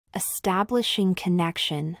Establishing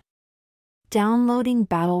connection. Downloading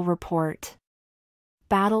battle report.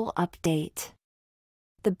 Battle update.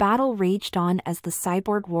 The battle raged on as the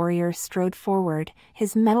cyborg warrior strode forward,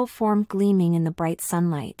 his metal form gleaming in the bright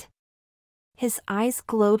sunlight. His eyes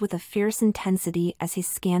glowed with a fierce intensity as he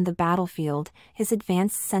scanned the battlefield, his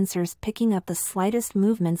advanced sensors picking up the slightest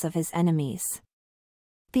movements of his enemies.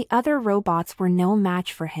 The other robots were no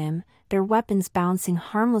match for him, their weapons bouncing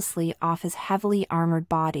harmlessly off his heavily armored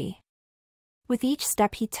body. With each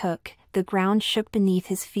step he took, the ground shook beneath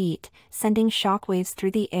his feet, sending shockwaves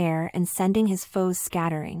through the air and sending his foes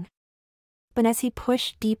scattering. But as he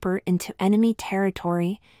pushed deeper into enemy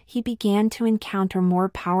territory, he began to encounter more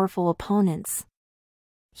powerful opponents.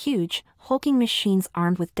 Huge, hulking machines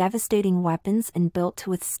armed with devastating weapons and built to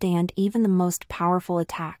withstand even the most powerful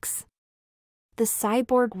attacks. The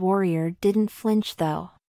cyborg warrior didn't flinch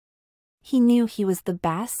though. He knew he was the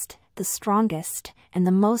best, the strongest, and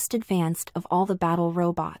the most advanced of all the battle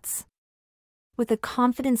robots. With a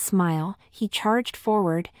confident smile, he charged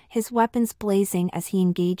forward, his weapons blazing as he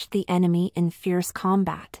engaged the enemy in fierce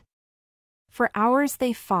combat. For hours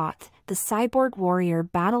they fought, the cyborg warrior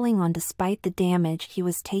battling on despite the damage he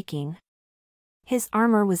was taking. His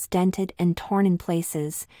armor was dented and torn in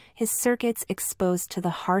places, his circuits exposed to the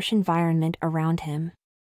harsh environment around him.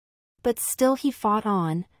 But still he fought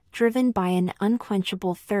on, driven by an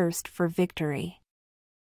unquenchable thirst for victory.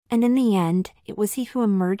 And in the end, it was he who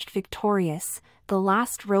emerged victorious, the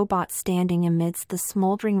last robot standing amidst the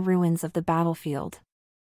smoldering ruins of the battlefield.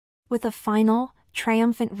 With a final,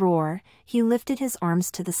 triumphant roar, he lifted his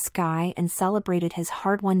arms to the sky and celebrated his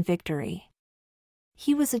hard-won victory.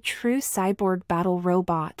 He was a true cyborg battle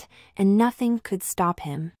robot, and nothing could stop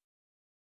him.